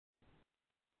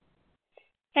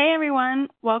Hey everyone,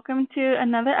 welcome to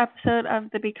another episode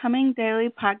of the Becoming Daily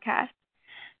podcast.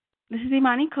 This is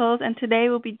Imani Coles, and today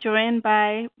we'll be joined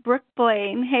by Brooke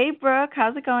Blaine. Hey Brooke,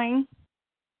 how's it going?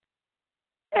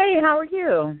 Hey, how are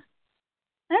you?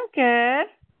 I'm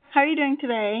good. How are you doing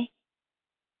today?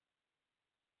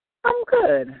 I'm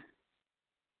good.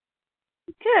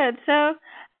 Good. So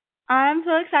I'm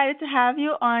so excited to have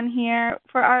you on here.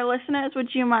 For our listeners, would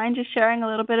you mind just sharing a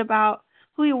little bit about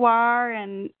who you are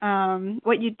and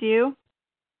what you do?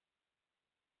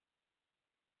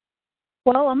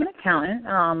 Well, I'm an accountant.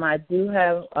 I do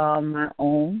have my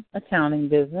own accounting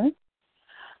business.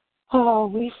 Oh,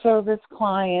 we service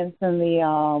clients in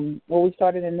we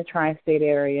started in the tri-state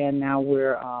area, and now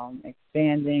we're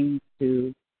expanding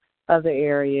to other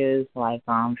areas like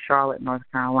Charlotte, North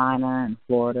Carolina, and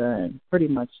Florida, and pretty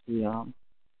much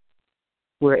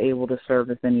we're able to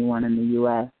service anyone in the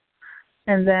U.S.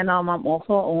 And then I'm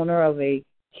also owner of a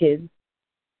kids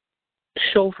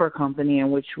chauffeur company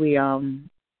in which we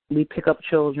pick up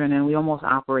children, and we almost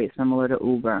operate similar to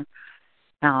Uber.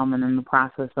 And in the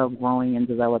process of growing and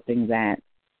developing that.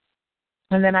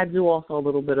 And then I do also a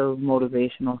little bit of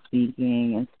motivational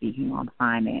speaking and speaking on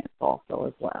finance also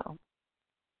as well.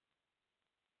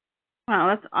 Wow,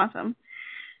 that's awesome.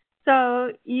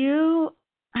 So you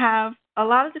have a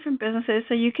lot of different businesses,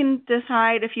 so you can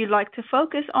decide if you'd like to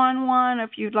focus on one, or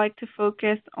if you'd like to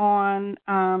focus on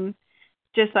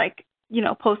just like,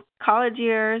 post college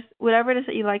years, whatever it is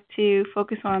that you like to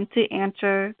focus on to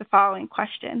answer the following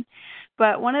question.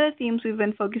 But one of the themes we've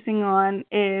been focusing on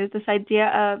is this idea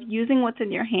of using what's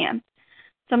in your hands.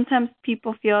 Sometimes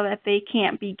people feel that they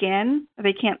can't begin, or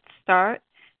they can't start,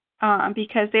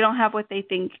 because they don't have what they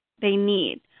think they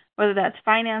need, whether that's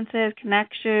finances,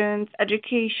 connections,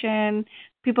 education.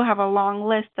 People have a long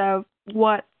list of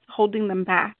what's holding them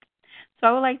back. So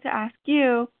I would like to ask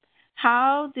you,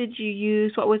 how did you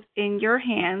use what was in your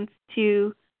hands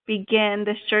to begin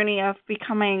this journey of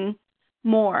becoming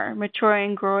more,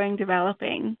 maturing, growing,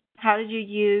 developing? How did you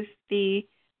use the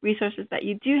resources that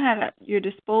you do have at your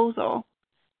disposal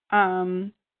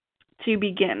um, to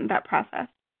begin that process?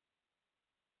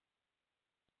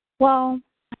 Well,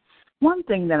 one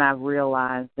thing that I've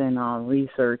realized in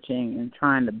researching and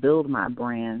trying to build my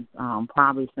brands,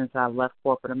 probably since I left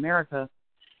corporate America,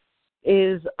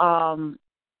 is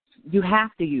you have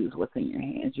to use what's in your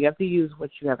hands. You have to use what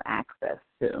you have access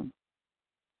to.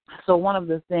 So one of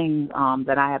the things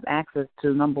that I have access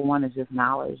to, number one, is just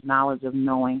knowledge of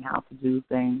knowing how to do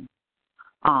things.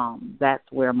 That's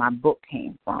where my book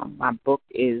came from. My book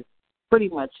is pretty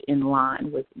much in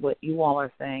line with what you all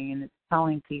are saying, and it's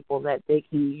telling people that they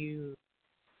can use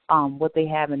what they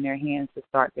have in their hands to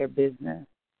start their business.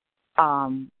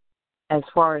 As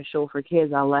far as Chauffeur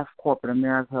Kids, I left corporate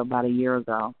America about a year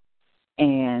ago,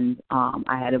 and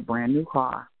I had a brand new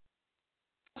car,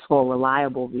 so a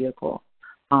reliable vehicle.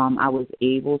 I was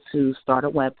able to start a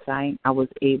website. I was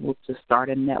able to start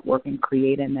a network and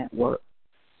create a network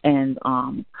and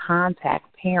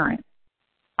contact parents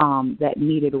that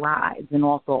needed rides and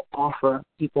also offer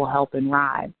people help and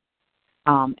rides.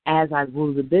 As I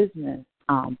grew the business,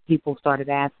 people started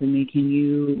asking me, can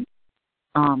you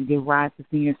give rides to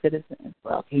senior citizens?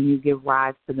 Well, can you give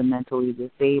rides to the mentally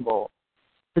disabled,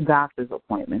 to doctor's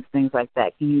appointments, things like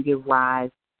that? Can you give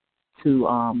rides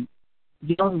to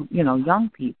young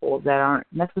people that aren't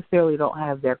necessarily don't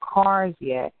have their cars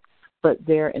yet, but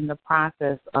they're in the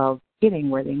process of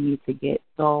getting where they need to get.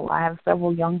 So I have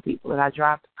several young people that I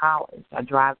drive to college. I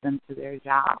drive them to their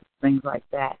jobs, things like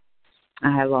that.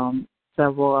 I have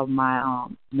several of my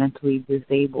mentally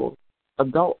disabled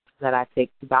adults that I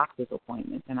take to doctor's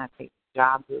appointments, and I take to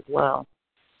jobs as well.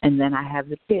 And then I have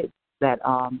the kids that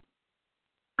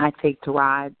I take to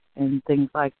rides and things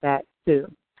like that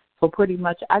too. So pretty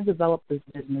much I developed this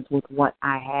business with what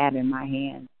I had in my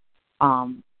hand.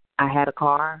 I had a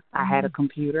car, I had a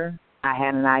computer, I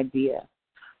had an idea,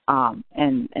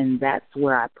 and that's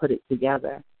where I put it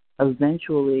together.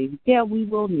 Eventually, we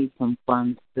will need some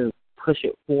funds to push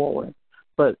it forward,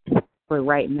 but for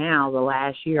right now, the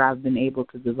last year, I've been able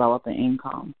to develop an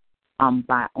income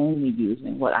by only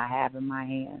using what I have in my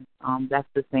hands. That's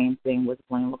the same thing with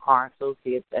Blaine LaCar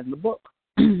Associates and the book.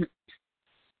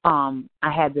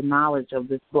 I had the knowledge of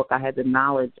this book. I had the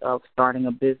knowledge of starting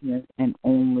a business and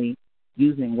only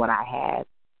using what I had.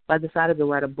 So I decided to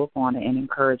write a book on it and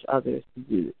encourage others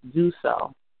to do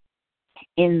so.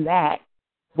 In that,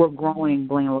 we're growing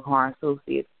Blaine LaCar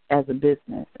Associates as a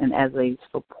business and as a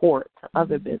support to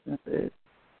other businesses.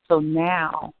 So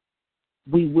now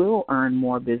we will earn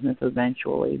more business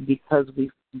eventually because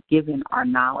we've given our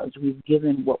knowledge, we've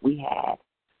given what we had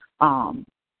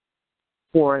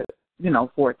for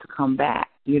it to come back.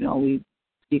 we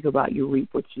speak about you reap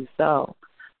what you sow.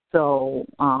 So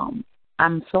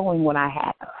I'm sowing what I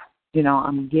have.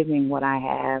 I'm giving what I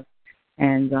have.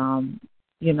 And,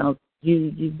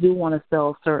 you do want to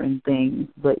sell certain things,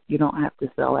 but you don't have to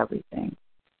sell everything.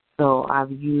 So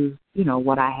I've used,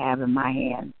 what I have in my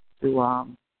hands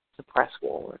to press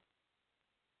forward.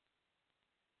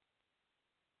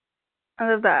 I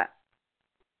love that.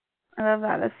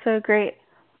 That's so great.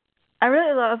 I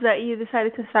really love that you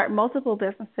decided to start multiple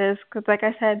businesses because, like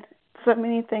I said, so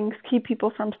many things keep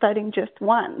people from starting just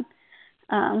one.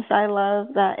 So I love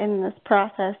that in this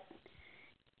process,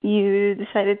 you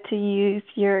decided to use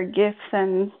your gifts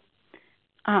and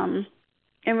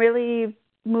really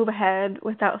move ahead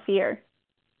without fear.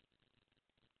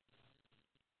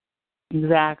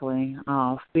 Exactly.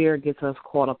 Fear gets us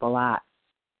caught up a lot.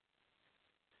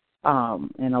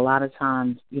 And a lot of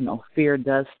times, fear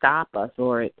does stop us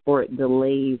or it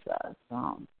delays us.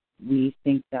 We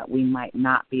think that we might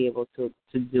not be able to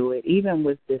do it. Even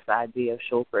with this idea of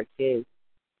Chauffeur Kids,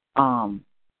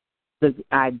 the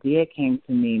idea came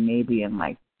to me maybe in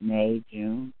like May,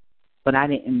 June, but I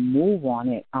didn't move on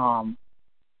it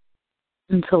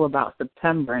until about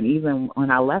September. And even when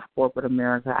I left corporate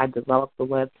America, I developed the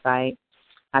website.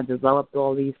 I developed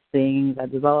all these things. I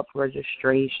developed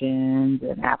registrations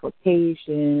and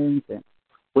applications and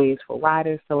ways for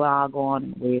riders to log on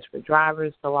and ways for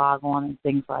drivers to log on and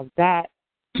things like that.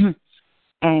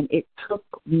 And it took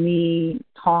me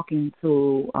talking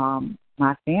to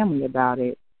my family about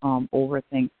it over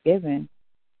Thanksgiving,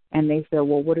 and they said,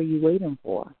 well, what are you waiting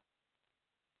for?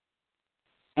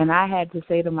 And I had to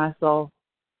say to myself,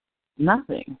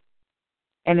 nothing.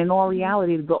 And in all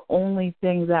reality, the only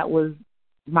thing that was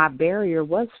my barrier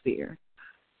was fear.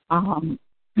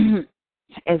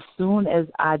 As soon as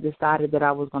I decided that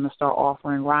I was going to start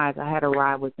offering rides, I had a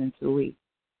ride within 2 weeks.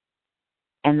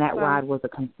 And that ride was a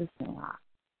consistent ride.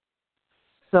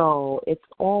 So it's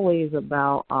always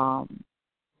about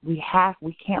we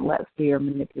can't let fear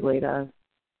manipulate us.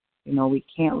 We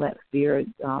can't let fear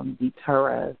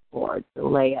deter us or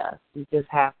delay us. We just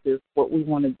have to, what we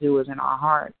want to do is in our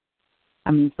heart.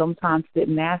 I mean, sometimes sit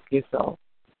and ask yourself,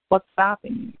 what's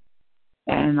stopping you?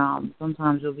 And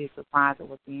sometimes you'll be surprised at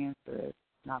what the answer is.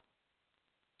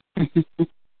 Nothing.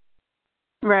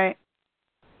 Right.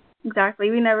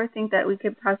 Exactly. We never think that we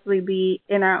could possibly be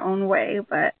in our own way,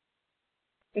 but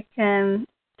it can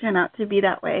turn out to be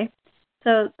that way.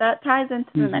 So that ties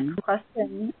into the next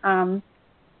question.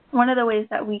 One of the ways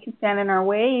that we can stand in our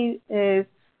way is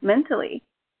mentally.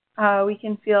 We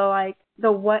can feel like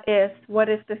the what if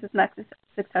this is not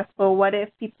successful? What if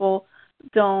people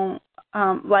don't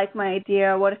like my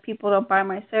idea? What if people don't buy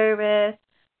my service?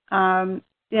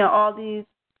 All these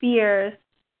fears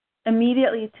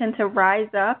immediately tend to rise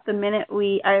up the minute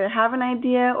we either have an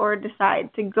idea or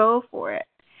decide to go for it.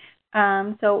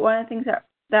 So one of the things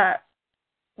that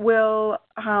will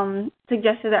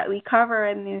suggested that we cover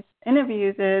in these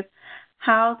interviews is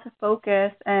how to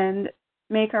focus and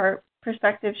make our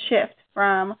perspective shift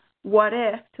from what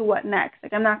if to what next.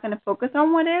 Like, I'm not going to focus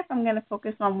on what if, I'm going to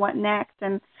focus on what next.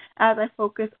 And as I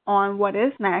focus on what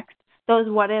is next, those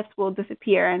what ifs will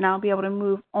disappear and I'll be able to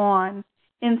move on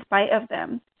in spite of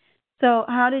them. So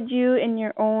how did you, in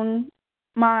your own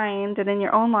mind and in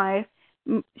your own life,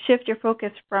 shift your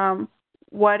focus from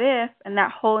what if and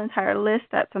that whole entire list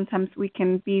that sometimes we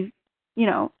can be,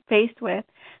 faced with,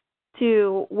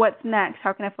 to what's next?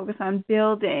 How can I focus on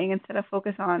building instead of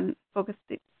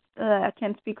I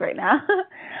can't speak right now.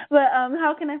 But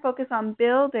how can I focus on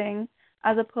building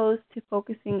as opposed to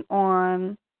focusing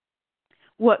on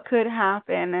what could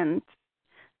happen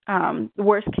and the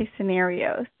worst case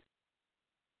scenarios?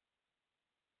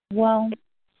 Well,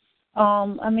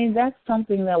 that's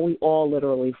something that we all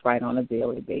literally fight on a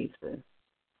daily basis.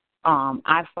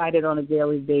 I fight it on a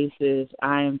daily basis.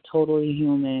 I am totally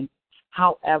human.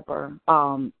 However,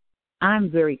 I'm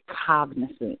very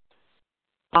cognizant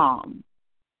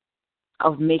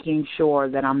of making sure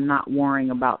that I'm not worrying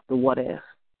about the what if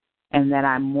and that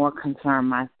I'm more concerned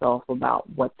myself about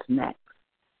what's next.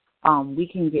 We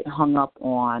can get hung up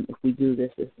on if we do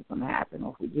this, this is going to happen,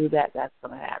 or if we do that, that's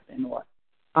going to happen, or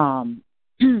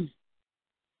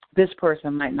this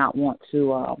person might not want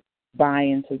to buy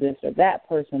into this, or that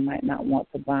person might not want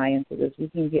to buy into this. We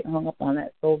can get hung up on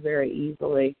that so very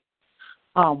easily.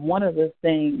 One of the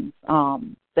things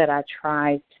that I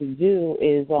try to do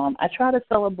is I try to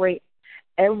celebrate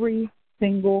every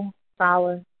single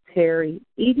solitary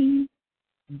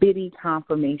itty-bitty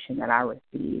confirmation that I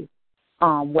receive,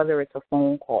 whether it's a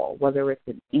phone call, whether it's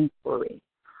an inquiry,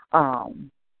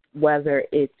 whether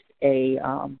it's a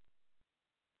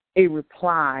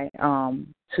reply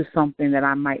to something that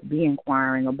I might be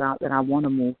inquiring about that I want to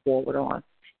move forward on.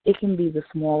 It can be the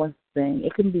smallest thing.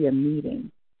 It can be a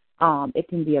meeting. It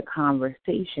can be a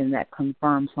conversation that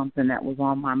confirms something that was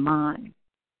on my mind.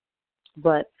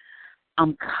 But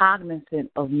I'm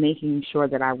cognizant of making sure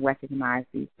that I recognize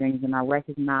these things, and I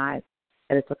recognize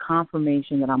that it's a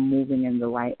confirmation that I'm moving in the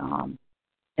right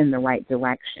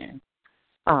direction.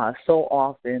 So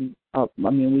often,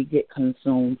 we get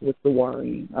consumed with the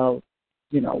worry of,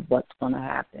 what's going to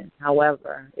happen.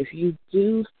 However, if you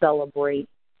do celebrate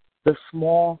the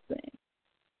small things,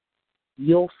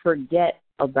 you'll forget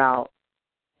about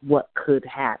what could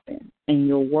happen, and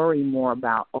you'll worry more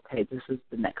about, okay, this is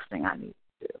the next thing I need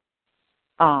to do.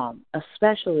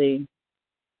 Especially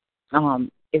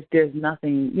if there's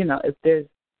nothing, if there's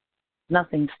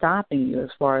nothing stopping you as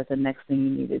far as the next thing you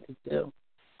needed to do.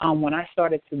 When I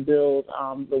started to build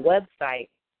the website,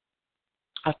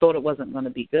 I thought it wasn't going to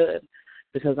be good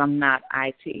because I'm not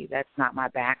IT. That's not my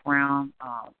background.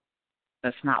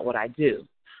 That's not what I do.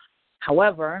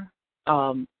 However,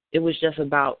 it was just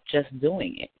about just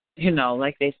doing it.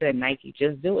 Like they said, Nike,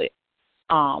 just do it.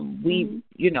 I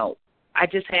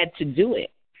just had to do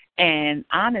it. And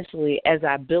honestly, as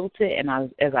I built it and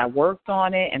as I worked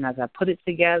on it and as I put it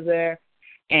together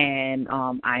and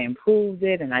I improved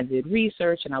it and I did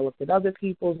research and I looked at other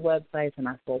people's websites and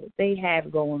I saw what they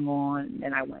had going on,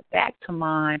 and I went back to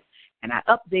mine and I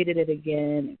updated it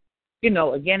again,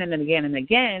 again and again and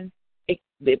again,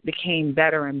 it became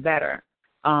better and better.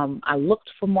 I looked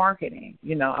for marketing.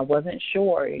 I wasn't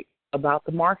sure about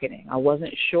the marketing. I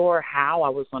wasn't sure how I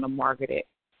was going to market it.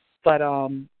 But I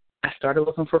started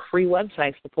looking for free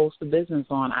websites to post a business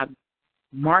on. I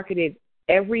marketed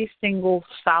every single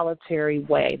solitary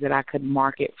way that I could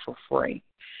market for free,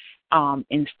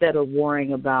 instead of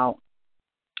worrying about,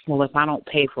 well, if I don't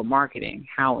pay for marketing,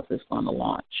 how is this going to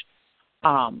launch?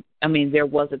 There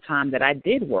was a time that I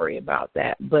did worry about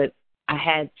that, but I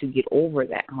had to get over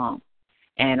that hump,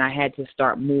 and I had to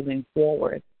start moving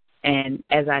forward. And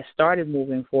as I started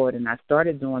moving forward and I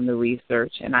started doing the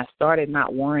research and I started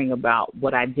not worrying about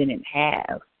what I didn't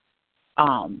have,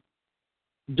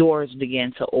 doors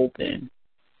began to open.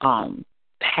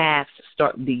 Paths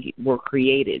were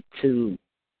created to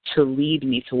lead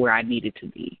me to where I needed to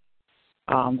be.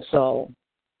 So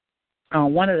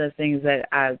one of the things that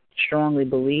I strongly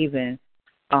believe in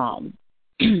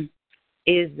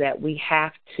is that we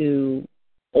have to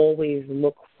always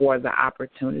look for the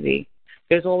opportunity.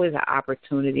 There's always an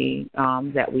opportunity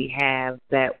that we have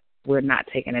that we're not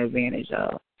taking advantage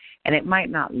of. And it might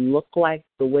not look like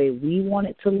the way we want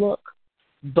it to look,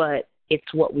 but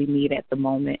it's what we need at the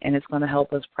moment, and it's going to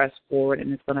help us press forward,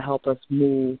 and it's going to help us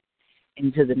move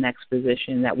into the next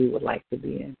position that we would like to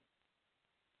be in.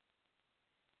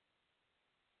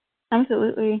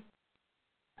 Absolutely.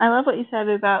 I love what you said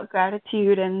about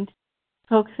gratitude and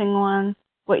focusing on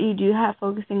what you do have,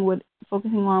 focusing on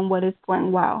what is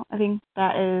going well. I think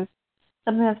that is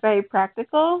something that's very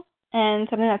practical and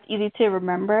something that's easy to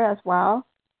remember as well,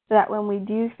 so that when we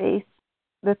do face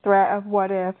the threat of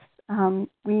what ifs,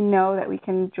 we know that we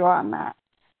can draw on that.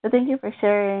 So thank you for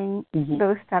sharing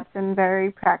those steps in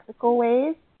very practical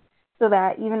ways, so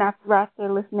that even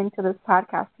after listening to this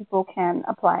podcast, people can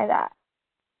apply that.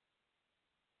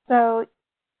 So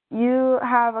you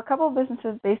have a couple of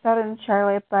businesses based out in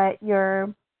Charlotte, but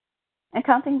your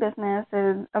accounting business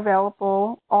is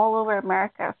available all over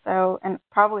America, and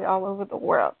probably all over the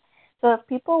world. So if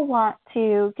people want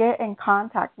to get in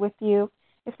contact with you,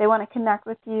 if they want to connect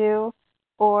with you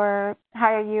or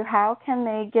hire you, how can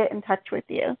they get in touch with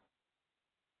you?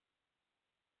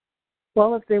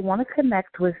 Well, if they want to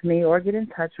connect with me or get in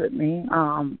touch with me,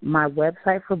 my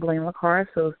website for Blaine LaCar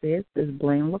Associates is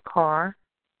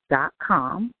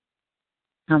BlaineLaCar.com.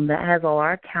 That has all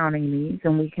our accounting needs,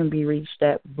 and we can be reached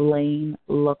at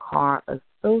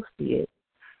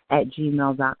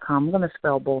BlaineLaCarAssociates@gmail.com. I'm going to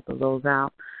spell both of those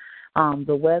out.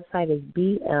 The website is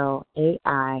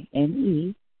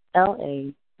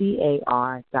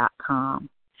BlaineLaCar.com,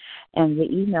 and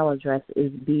the email address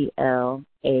is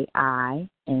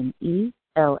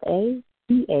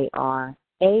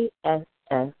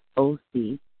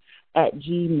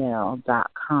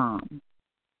BlaineLaCarAssoc@gmail.com.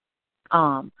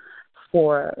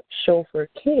 For Chauffeur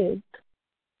Kids,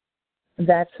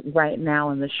 that's right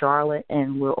now in the Charlotte,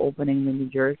 and we're opening the New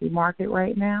Jersey market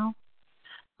right now.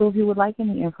 So if you would like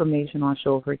any information on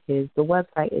Chauffeur Kids, the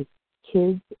website is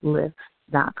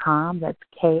kidslifts.com. That's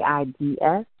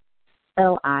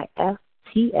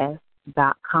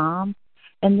KIDSLIFTS.com.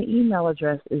 And the email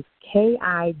address is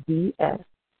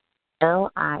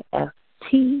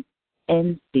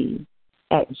KIDSLIFTNC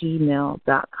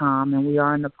gmail.com, and we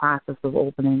are in the process of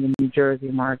opening the New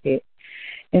Jersey market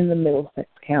in the Middlesex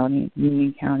County,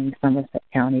 Union County, Somerset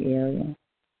County area.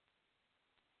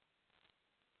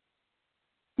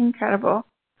 Incredible.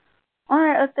 All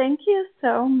right. Well, thank you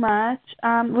so much.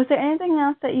 Was there anything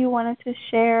else that you wanted to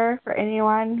share for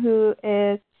anyone who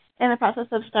is in the process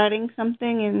of starting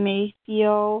something and may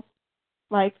feel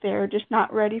like they're just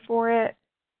not ready for it?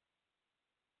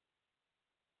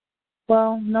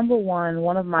 Well, number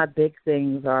one of my big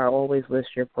things are always list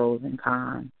your pros and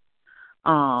cons.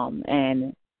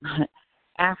 And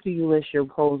after you list your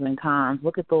pros and cons,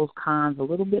 look at those cons a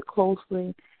little bit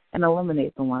closely and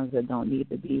eliminate the ones that don't need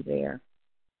to be there.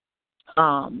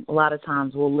 A lot of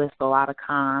times we'll list a lot of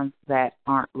cons that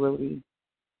aren't really,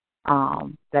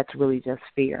 that's really just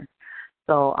fear.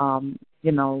 So,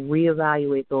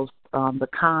 reevaluate those, the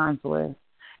cons list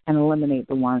and eliminate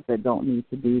the ones that don't need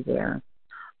to be there.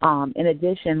 In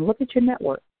addition, look at your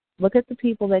network. Look at the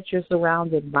people that you're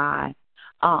surrounded by.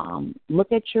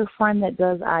 Look at your friend that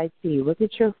does IT. Look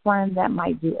at your friend that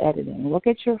might do editing. Look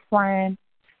at your friend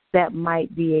that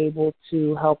might be able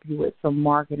to help you with some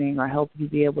marketing or help you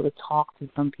be able to talk to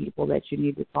some people that you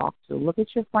need to talk to. Look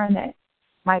at your friend that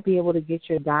might be able to get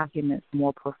your documents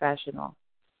more professional.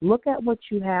 Look at what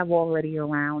you have already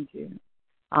around you.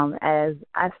 As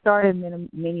I started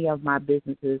many of my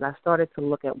businesses, I started to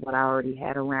look at what I already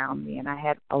had around me, and I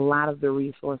had a lot of the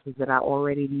resources that I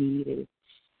already needed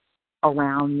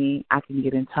around me. I can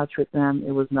get in touch with them.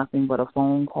 It was nothing but a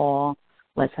phone call.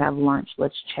 Let's have lunch.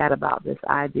 Let's chat about this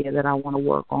idea that I want to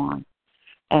work on.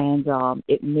 And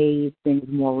it made things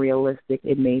more realistic.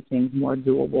 It made things more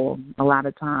doable. A lot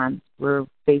of times we're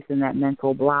facing that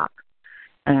mental block,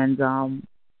 and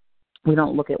we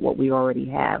don't look at what we already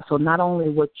have. So not only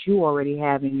what you already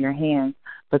have in your hands,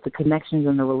 but the connections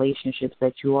and the relationships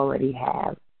that you already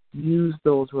have. Use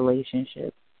those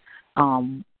relationships.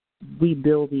 We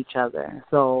build each other.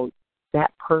 So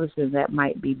that person that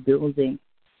might be building,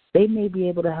 they may be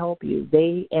able to help you.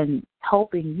 And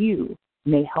helping you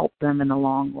may help them in the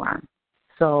long run.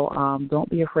 So don't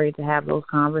be afraid to have those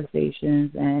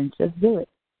conversations and just do it.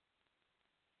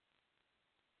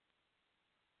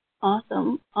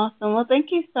 Awesome. Well,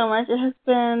 thank you so much. It has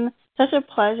been such a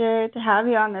pleasure to have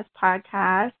you on this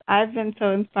podcast. I've been so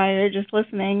inspired just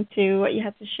listening to what you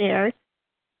had to share.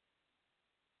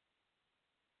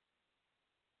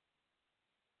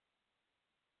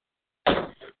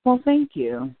 Well, thank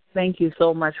you. Thank you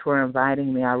so much for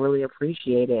inviting me. I really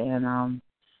appreciate it, and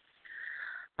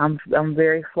I'm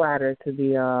very flattered to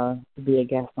be a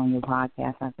guest on your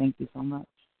podcast. I thank you so much.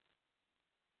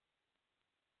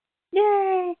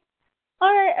 Yay! All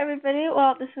right, everybody.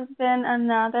 Well, this has been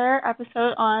another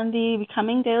episode on the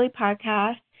Becoming Daily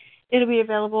podcast. It'll be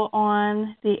available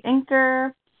on the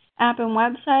Anchor app and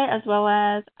website, as well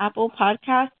as Apple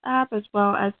Podcast app, as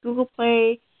well as Google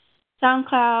Play,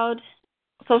 SoundCloud,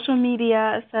 social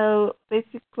media. So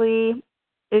basically,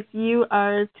 if you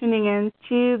are tuning in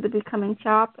to the Becoming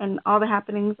Shop and all the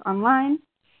happenings online,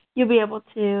 you'll be able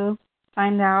to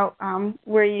find out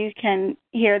where you can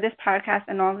hear this podcast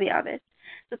and all the others.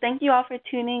 So thank you all for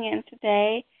tuning in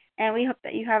today, and we hope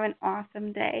that you have an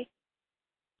awesome day.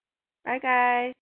 Bye, guys.